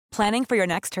Planning for your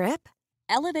next trip?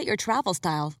 Elevate your travel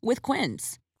style with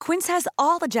Quince. Quince has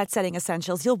all the jet-setting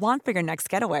essentials you'll want for your next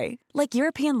getaway, like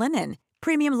European linen,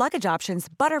 premium luggage options,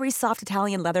 buttery soft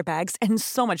Italian leather bags, and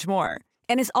so much more.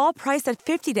 And is all priced at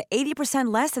 50 to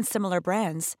 80% less than similar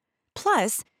brands.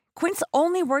 Plus, Quince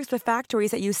only works with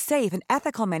factories that use safe and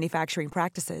ethical manufacturing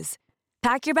practices.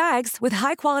 Pack your bags with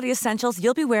high-quality essentials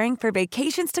you'll be wearing for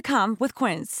vacations to come with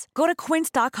Quince. Go to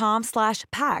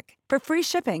quince.com/pack for free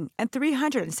shipping and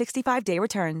 365-day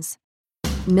returns.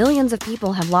 Millions of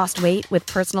people have lost weight with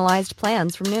personalized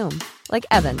plans from Noom. Like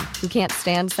Evan, who can't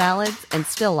stand salads and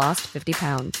still lost 50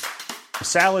 pounds.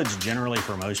 Salads generally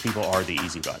for most people are the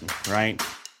easy button, right?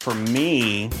 For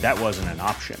me, that wasn't an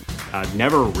option. I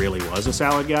never really was a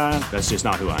salad guy. That's just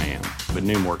not who I am. But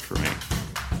Noom worked for me.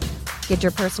 Get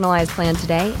your personalized plan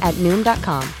today at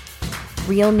Noom.com.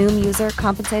 Real Noom user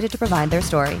compensated to provide their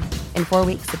story. In 4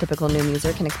 weeks, the typical Noom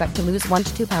user can expect to lose 1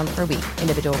 to 2 pounds per week.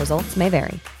 Individual results may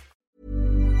vary.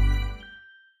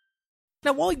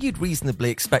 Now, while you'd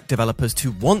reasonably expect developers to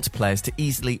want players to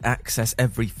easily access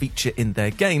every feature in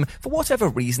their game, for whatever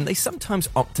reason, they sometimes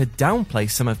opt to downplay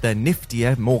some of their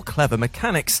niftier, more clever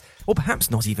mechanics, or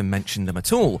perhaps not even mention them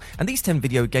at all. And these 10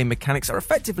 video game mechanics are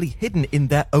effectively hidden in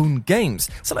their own games.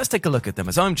 So let's take a look at them.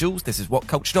 As I'm Jules, this is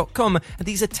WhatCulture.com, and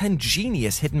these are 10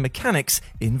 genius hidden mechanics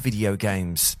in video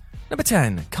games. Number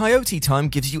 10. Coyote Time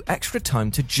gives you extra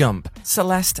time to jump.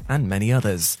 Celeste and many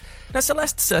others. Now,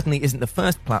 Celeste certainly isn't the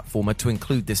first platformer to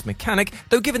include this mechanic,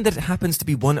 though given that it happens to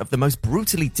be one of the most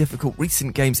brutally difficult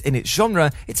recent games in its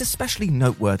genre, it's especially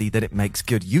noteworthy that it makes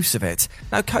good use of it.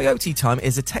 Now, Coyote Time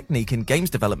is a technique in games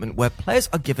development where players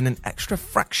are given an extra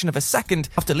fraction of a second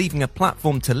after leaving a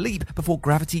platform to leap before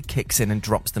gravity kicks in and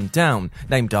drops them down,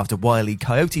 named after Wile E.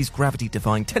 Coyote's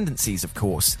gravity-defying tendencies, of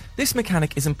course. This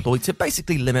mechanic is employed to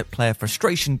basically limit player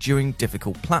frustration during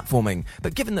difficult platforming,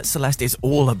 but given that Celeste is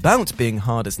all about being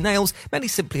hard as nails, many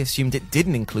simply assumed it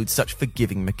didn't include such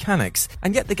forgiving mechanics.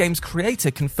 And yet the game's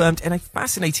creator confirmed in a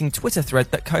fascinating Twitter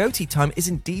thread that Coyote Time is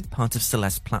indeed part of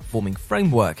Celeste's platforming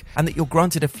framework, and that you're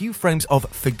granted a few frames of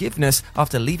forgiveness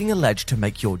after leaving a ledge to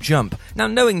make your jump. Now,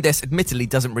 knowing this admittedly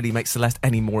doesn't really make Celeste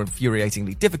any more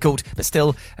infuriatingly difficult, but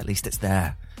still, at least it's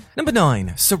there. Number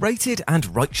 9. Serrated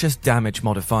and Righteous Damage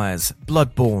Modifiers.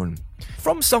 Bloodborne.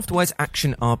 From Software's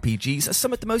action RPGs are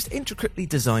some of the most intricately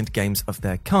designed games of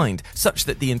their kind, such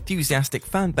that the enthusiastic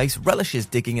fan base relishes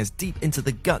digging as deep into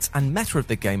the guts and meta of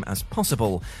the game as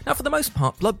possible. Now, for the most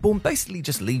part, Bloodborne basically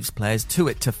just leaves players to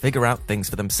it to figure out things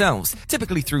for themselves,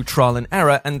 typically through trial and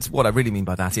error, and what I really mean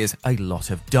by that is a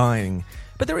lot of dying.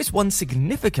 But there is one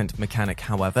significant mechanic,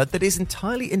 however, that is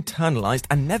entirely internalized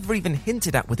and never even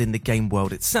hinted at within the game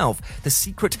world itself: the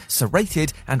secret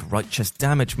serrated and righteous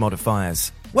damage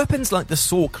modifiers. Weapons like the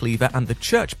Saw Cleaver and the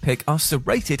Church Pick are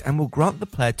serrated and will grant the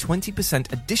player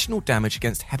 20% additional damage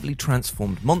against heavily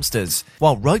transformed monsters,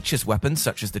 while righteous weapons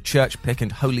such as the Church Pick and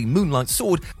Holy Moonlight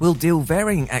Sword will deal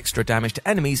varying extra damage to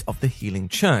enemies of the Healing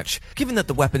Church. Given that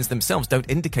the weapons themselves don't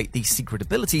indicate these secret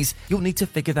abilities, you'll need to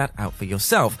figure that out for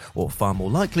yourself, or far more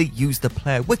likely, use the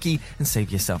player wiki and save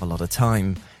yourself a lot of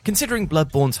time. Considering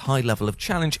Bloodborne's high level of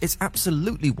challenge, it's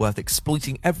absolutely worth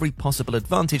exploiting every possible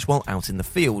advantage while out in the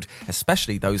field,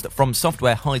 especially those that From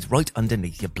Software hides right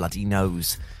underneath your bloody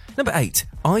nose. Number 8.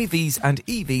 IVs and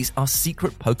EVs are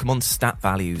secret Pokemon stat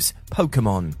values.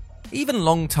 Pokemon. Even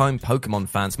long-time Pokemon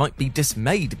fans might be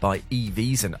dismayed by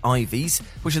EVs and IVs,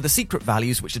 which are the secret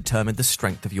values which determine the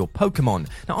strength of your Pokemon.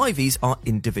 Now, IVs are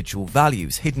individual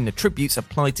values, hidden attributes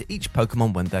applied to each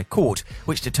Pokemon when they're caught,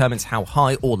 which determines how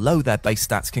high or low their base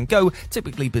stats can go,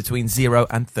 typically between 0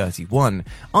 and 31.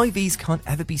 IVs can't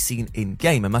ever be seen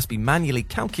in-game and must be manually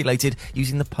calculated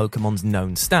using the Pokemon's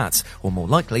known stats, or more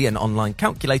likely an online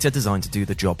calculator designed to do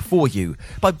the job for you.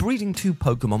 By breeding 2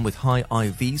 Pokemon with high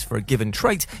IVs for a given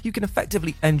trait, you can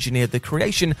effectively engineer the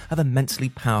creation of immensely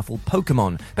powerful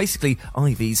Pokemon. Basically,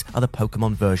 IVs are the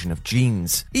Pokemon version of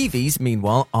genes. EVs,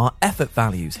 meanwhile, are effort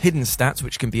values, hidden stats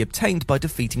which can be obtained by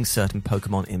defeating certain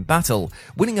Pokemon in battle.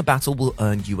 Winning a battle will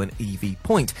earn you an EV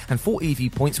point, and 4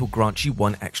 EV points will grant you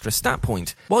 1 extra stat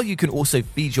point, while you can also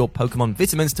feed your Pokemon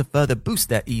vitamins to further boost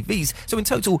their EVs, so in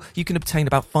total you can obtain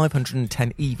about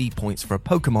 510 EV points for a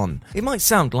Pokemon. It might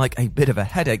sound like a bit of a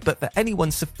headache, but for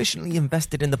anyone sufficiently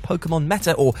invested in the Pokemon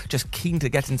meta or just keen to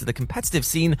get into the competitive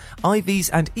scene, IVs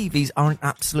and EVs are an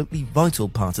absolutely vital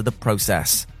part of the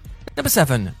process. Number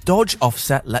 7. Dodge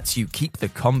Offset lets you keep the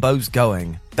combos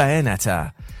going.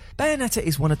 Bayonetta. Bayonetta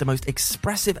is one of the most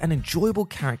expressive and enjoyable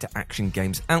character action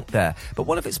games out there, but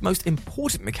one of its most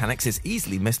important mechanics is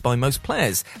easily missed by most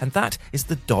players, and that is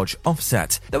the dodge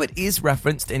offset. Though it is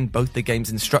referenced in both the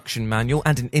game's instruction manual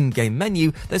and an in-game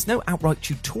menu, there's no outright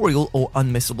tutorial or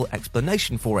unmissable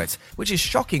explanation for it, which is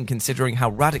shocking considering how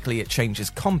radically it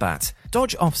changes combat.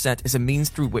 Dodge offset is a means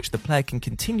through which the player can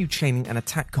continue chaining an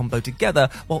attack combo together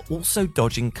while also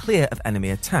dodging clear of enemy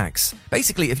attacks.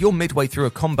 Basically, if you're midway through a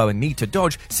combo and need to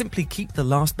dodge, simply keep the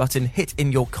last button hit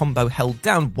in your combo held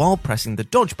down while pressing the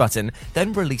dodge button,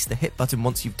 then release the hit button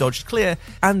once you've dodged clear,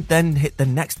 and then hit the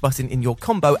next button in your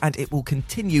combo and it will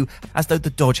continue as though the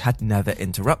dodge had never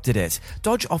interrupted it.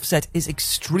 Dodge offset is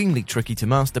extremely tricky to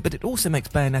master, but it also makes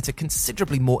Bayonetta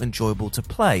considerably more enjoyable to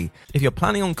play. If you're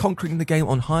planning on conquering the game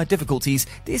on higher difficulties,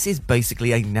 this is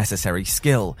basically a necessary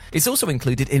skill. It's also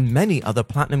included in many other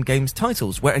Platinum Games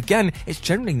titles, where again, it's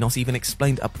generally not even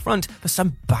explained up front for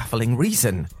some baffling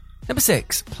reason. Number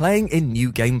 6. Playing in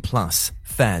New Game Plus,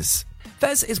 Fez.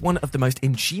 Fez is one of the most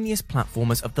ingenious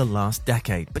platformers of the last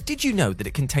decade, but did you know that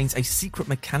it contains a secret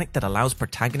mechanic that allows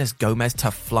protagonist Gomez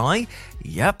to fly?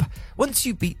 Yep. Once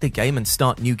you beat the game and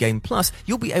start New Game Plus,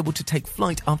 you'll be able to take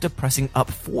flight after pressing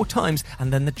up 4 times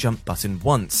and then the jump button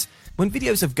once. When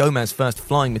videos of Gomez first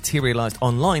flying materialized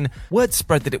online, word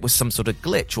spread that it was some sort of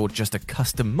glitch or just a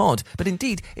custom mod, but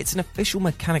indeed, it's an official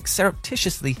mechanic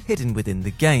surreptitiously hidden within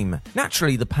the game.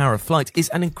 Naturally, the power of flight is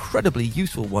an incredibly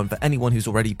useful one for anyone who's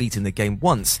already beaten the game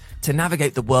once, to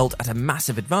navigate the world at a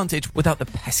massive advantage without the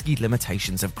pesky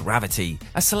limitations of gravity.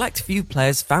 A select few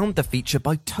players found the feature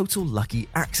by total lucky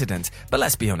accident, but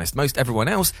let's be honest, most everyone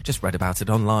else just read about it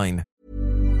online.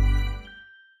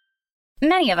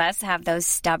 Many of us have those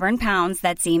stubborn pounds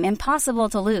that seem impossible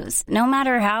to lose, no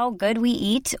matter how good we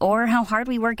eat or how hard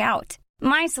we work out.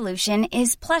 My solution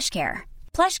is PlushCare.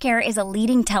 PlushCare is a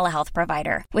leading telehealth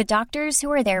provider with doctors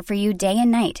who are there for you day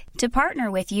and night to partner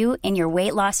with you in your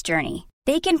weight loss journey.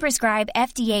 They can prescribe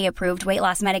FDA-approved weight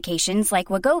loss medications like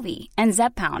Wegovy and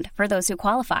Zepbound for those who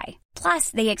qualify. Plus,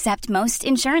 they accept most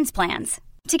insurance plans.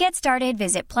 To get started,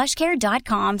 visit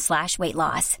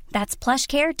plushcare.com/weightloss. That's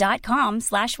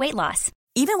plushcare.com/weightloss.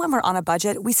 Even when we're on a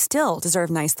budget, we still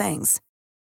deserve nice things.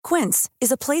 Quince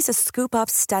is a place to scoop up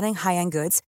stunning high-end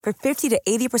goods for 50 to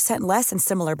 80% less than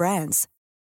similar brands.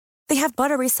 They have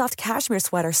buttery soft cashmere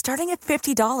sweaters starting at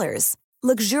 $50,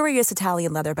 luxurious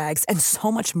Italian leather bags, and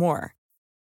so much more.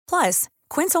 Plus,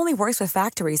 Quince only works with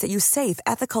factories that use safe,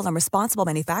 ethical, and responsible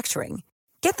manufacturing.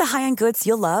 Get the high-end goods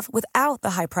you'll love without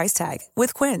the high price tag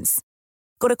with Quince.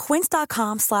 Go to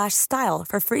quince.com/style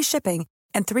for free shipping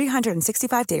and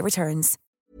 365-day returns.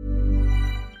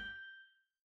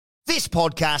 This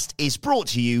podcast is brought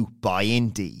to you by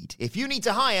Indeed. If you need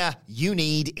to hire, you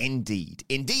need Indeed.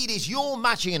 Indeed is your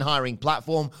matching and hiring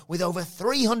platform with over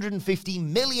 350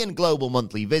 million global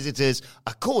monthly visitors,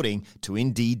 according to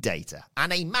Indeed data,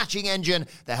 and a matching engine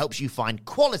that helps you find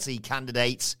quality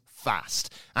candidates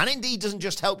fast. And Indeed doesn't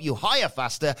just help you hire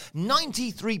faster.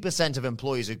 93% of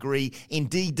employers agree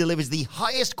Indeed delivers the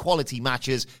highest quality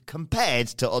matches compared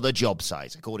to other job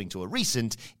sites, according to a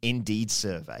recent Indeed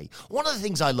survey. One of the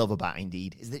things I love about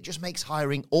Indeed is that it just makes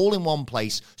hiring all in one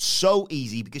place so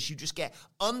easy because you just get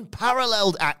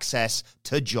unparalleled access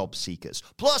to job seekers.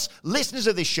 Plus, listeners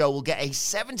of this show will get a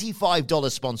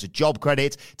 $75 sponsored job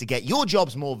credit to get your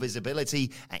jobs more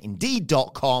visibility at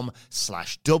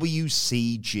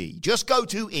Indeed.com/WCG. Just go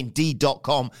to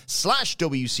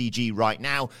Indeed.com/WCG right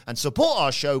now and support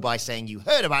our show by saying you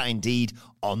heard about Indeed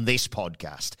on this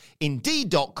podcast.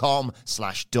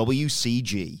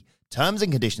 Indeed.com/WCG. Terms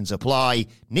and conditions apply.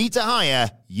 Need to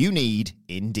hire? You need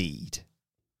Indeed.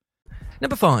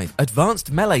 Number 5.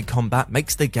 Advanced melee combat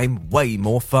makes the game way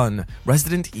more fun.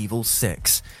 Resident Evil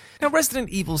 6. Now, Resident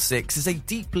Evil 6 is a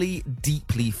deeply,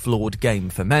 deeply flawed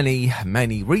game for many,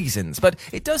 many reasons, but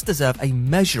it does deserve a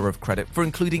measure of credit for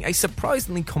including a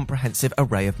surprisingly comprehensive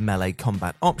array of melee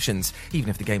combat options,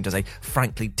 even if the game does a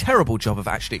frankly terrible job of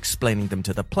actually explaining them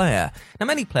to the player. Now,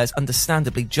 many players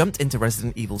understandably jumped into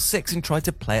Resident Evil 6 and tried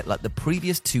to play it like the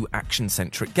previous 2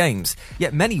 action-centric games,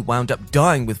 yet many wound up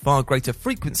dying with far greater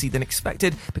frequency than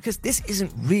expected because this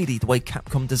isn't really the way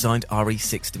Capcom designed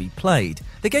RE6 to be played.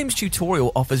 The game's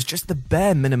tutorial offers just the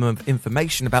bare minimum of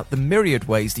information about the myriad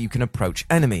ways that you can approach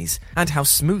enemies, and how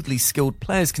smoothly skilled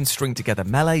players can string together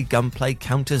melee, gunplay,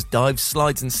 counters, dives,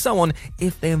 slides, and so on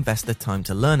if they invest the time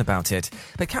to learn about it.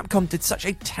 But Capcom did such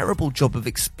a terrible job of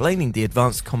explaining the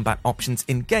advanced combat options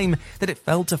in-game that it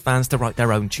fell to fans to write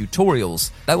their own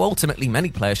tutorials, though ultimately many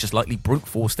players just likely brute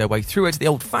forced their way through it the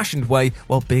old-fashioned way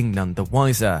while being none the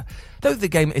wiser. Though the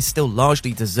game is still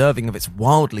largely deserving of its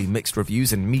wildly mixed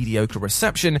reviews and mediocre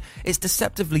reception, its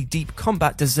deceptively deep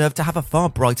combat deserved to have a far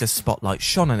brighter spotlight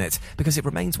shone on it, because it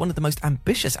remains one of the most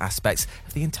ambitious aspects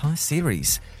of the entire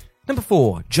series. Number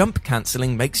 4. Jump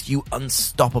cancelling makes you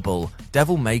unstoppable.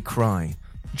 Devil May Cry.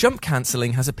 Jump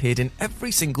cancelling has appeared in every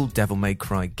single Devil May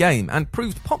Cry game and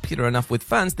proved popular enough with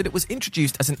fans that it was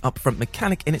introduced as an upfront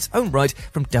mechanic in its own right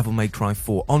from Devil May Cry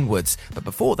 4 onwards, but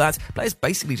before that, players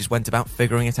basically just went about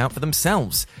figuring it out for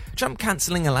themselves. Jump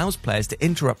cancelling allows players to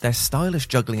interrupt their stylish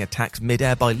juggling attacks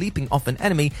mid-air by leaping off an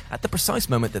enemy at the precise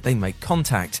moment that they make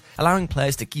contact, allowing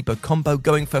players to keep a combo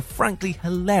going for frankly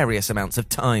hilarious amounts of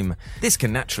time. This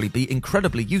can naturally be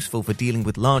incredibly useful for dealing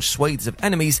with large swathes of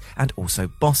enemies and also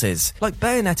bosses. Like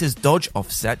Bayonetta's dodge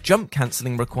offset, jump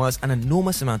cancelling requires an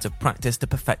enormous amount of practice to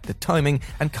perfect the timing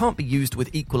and can't be used with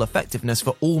equal effectiveness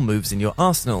for all moves in your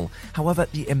arsenal. However,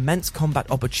 the immense combat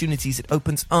opportunities it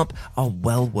opens up are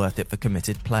well worth it for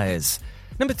committed players.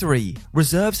 Number 3.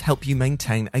 Reserves help you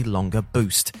maintain a longer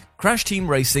boost. Crash Team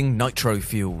Racing Nitro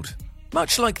Fueled.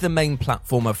 Much like the main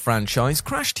platformer franchise,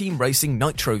 Crash Team Racing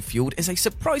Nitro Fueled is a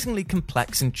surprisingly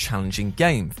complex and challenging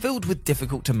game, filled with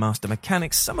difficult-to-master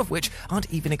mechanics, some of which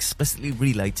aren't even explicitly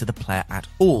relayed to the player at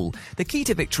all. The key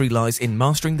to victory lies in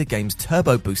mastering the game's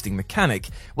turbo-boosting mechanic,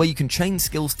 where you can chain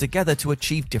skills together to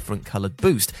achieve different coloured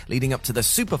boost, leading up to the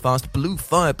super-fast blue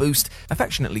fire boost,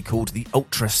 affectionately called the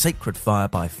Ultra Sacred Fire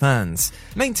by fans.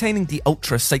 Maintaining the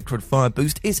Ultra Sacred Fire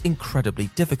boost is incredibly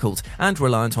difficult, and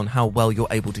reliant on how well you're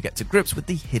able to get to grips with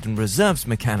the hidden reserves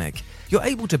mechanic. You're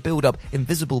able to build up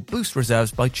invisible boost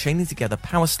reserves by chaining together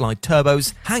power slide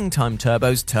turbos, hang time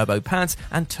turbos, turbo pads,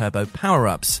 and turbo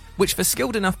power-ups, which for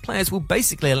skilled enough players will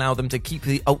basically allow them to keep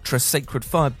the Ultra Sacred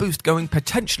Fire boost going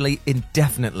potentially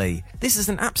indefinitely. This is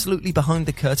an absolutely behind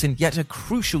the curtain yet a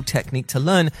crucial technique to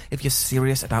learn if you're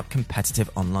serious about competitive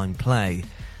online play.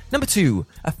 Number 2.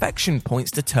 Affection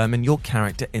points determine your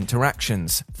character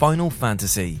interactions. Final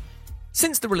Fantasy.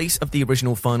 Since the release of the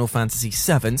original Final Fantasy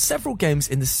VII, several games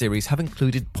in the series have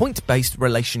included point-based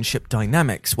relationship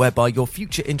dynamics, whereby your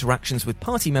future interactions with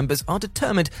party members are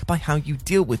determined by how you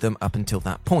deal with them up until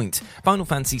that point. Final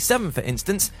Fantasy VII, for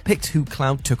instance, picked who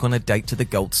Cloud took on a date to the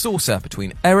Gold Saucer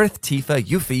between Aerith, Tifa,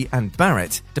 Yuffie, and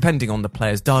Barret, depending on the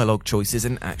player's dialogue choices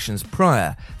and actions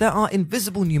prior. There are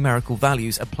invisible numerical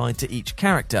values applied to each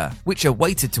character, which are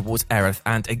weighted towards Aerith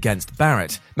and against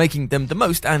Barret, making them the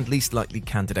most and least likely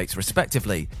candidates respectively.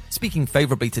 Speaking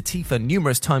favourably to Tifa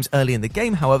numerous times early in the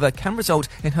game, however, can result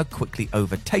in her quickly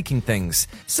overtaking things.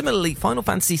 Similarly, Final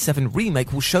Fantasy VII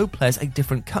Remake will show players a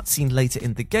different cutscene later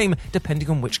in the game depending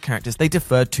on which characters they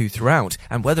deferred to throughout,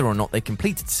 and whether or not they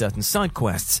completed certain side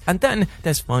quests. And then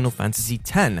there's Final Fantasy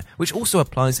X, which also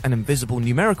applies an invisible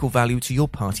numerical value to your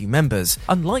party members.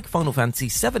 Unlike Final Fantasy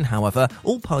VII, however,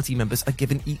 all party members are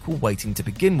given equal weighting to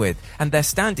begin with, and their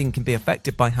standing can be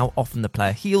affected by how often the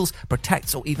player heals,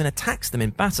 protects, or even attacks them in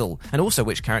battle, and also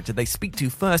which character they speak to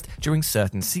first during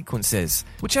certain sequences.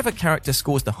 Whichever character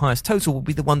scores the highest total will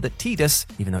be the one that Tidus,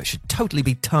 even though it should totally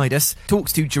be Tidus,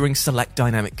 talks to during select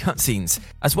dynamic cutscenes,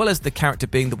 as well as the character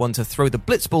being the one to throw the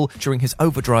Blitzball during his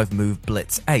overdrive move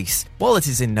Blitz Ace. While it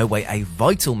is in no way a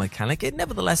vital mechanic, it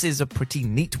nevertheless is a pretty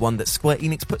neat one that Square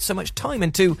Enix put so much time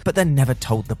into, but then never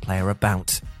told the player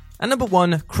about. And number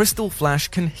 1, Crystal Flash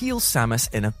can heal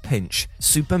Samus in a pinch.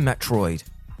 Super Metroid.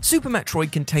 Super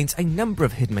Metroid contains a number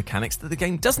of hidden mechanics that the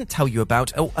game doesn't tell you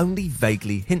about or only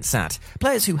vaguely hints at.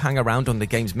 Players who hang around on the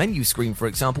game's menu screen, for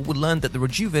example, will learn that the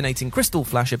rejuvenating Crystal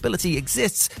Flash ability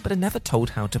exists, but are never told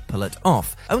how to pull it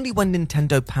off. Only when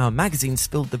Nintendo Power Magazine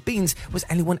spilled the beans was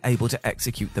anyone able to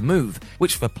execute the move,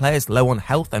 which for players low on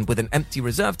health and with an empty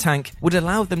reserve tank, would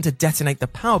allow them to detonate the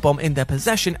power bomb in their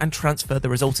possession and transfer the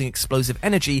resulting explosive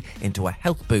energy into a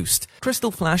health boost.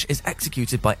 Crystal Flash is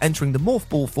executed by entering the Morph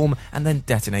Ball form and then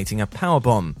detonating a power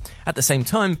bomb. At the same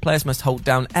time, players must hold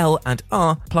down L and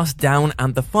R plus down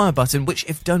and the fire button, which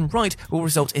if done right will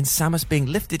result in Samus being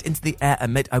lifted into the air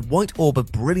amid a white orb of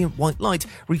brilliant white light,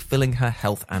 refilling her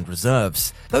health and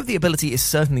reserves. Though the ability is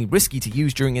certainly risky to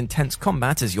use during intense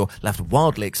combat as you're left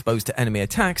wildly exposed to enemy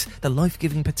attacks, the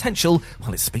life-giving potential,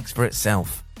 well, it speaks for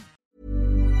itself.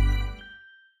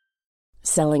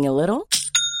 Selling a little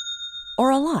or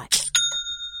a lot?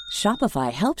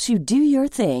 Shopify helps you do your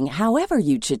thing however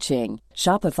you cha-ching.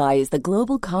 Shopify is the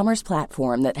global commerce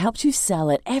platform that helps you sell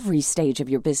at every stage of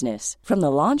your business. From the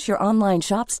launch your online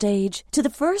shop stage to the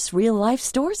first real-life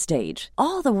store stage,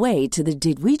 all the way to the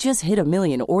did we just hit a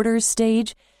million orders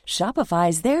stage. Shopify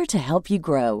is there to help you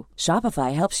grow.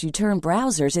 Shopify helps you turn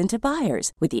browsers into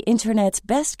buyers with the internet's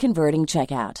best converting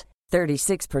checkout.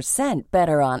 36%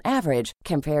 better on average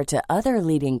compared to other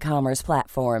leading commerce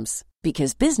platforms.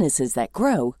 Because businesses that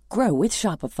grow, grow with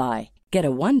Shopify. Get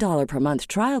a $1 per month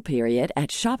trial period at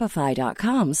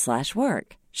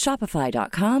shopify.com/work.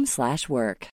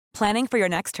 Shopify.com/work. Planning for your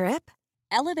next trip?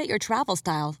 Elevate your travel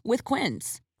style with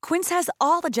Quince. Quince has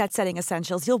all the jet-setting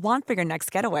essentials you'll want for your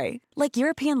next getaway, like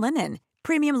European linen,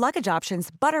 premium luggage options,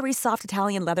 buttery soft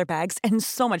Italian leather bags, and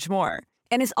so much more.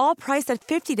 And is all priced at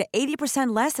 50 to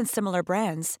 80% less than similar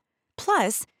brands.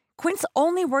 Plus, Quince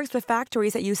only works with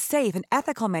factories that use safe and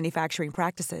ethical manufacturing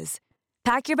practices.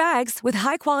 Pack your bags with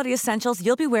high-quality essentials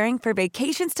you'll be wearing for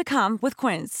vacations to come with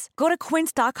Quince. Go to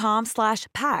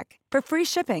quince.com/pack for free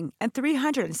shipping and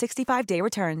 365-day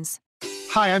returns.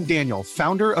 Hi, I'm Daniel,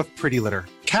 founder of Pretty Litter.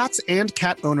 Cats and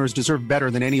cat owners deserve better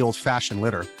than any old-fashioned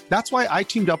litter. That's why I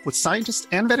teamed up with scientists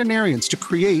and veterinarians to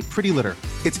create Pretty Litter.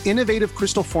 Its innovative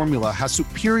crystal formula has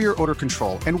superior odor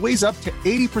control and weighs up to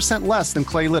 80% less than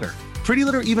clay litter. Pretty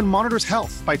Litter even monitors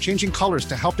health by changing colors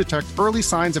to help detect early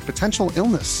signs of potential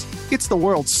illness. It's the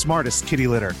world's smartest kitty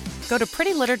litter. Go to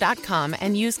prettylitter.com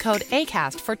and use code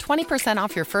ACAST for 20%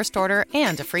 off your first order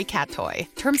and a free cat toy.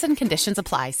 Terms and conditions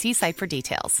apply. See site for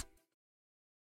details.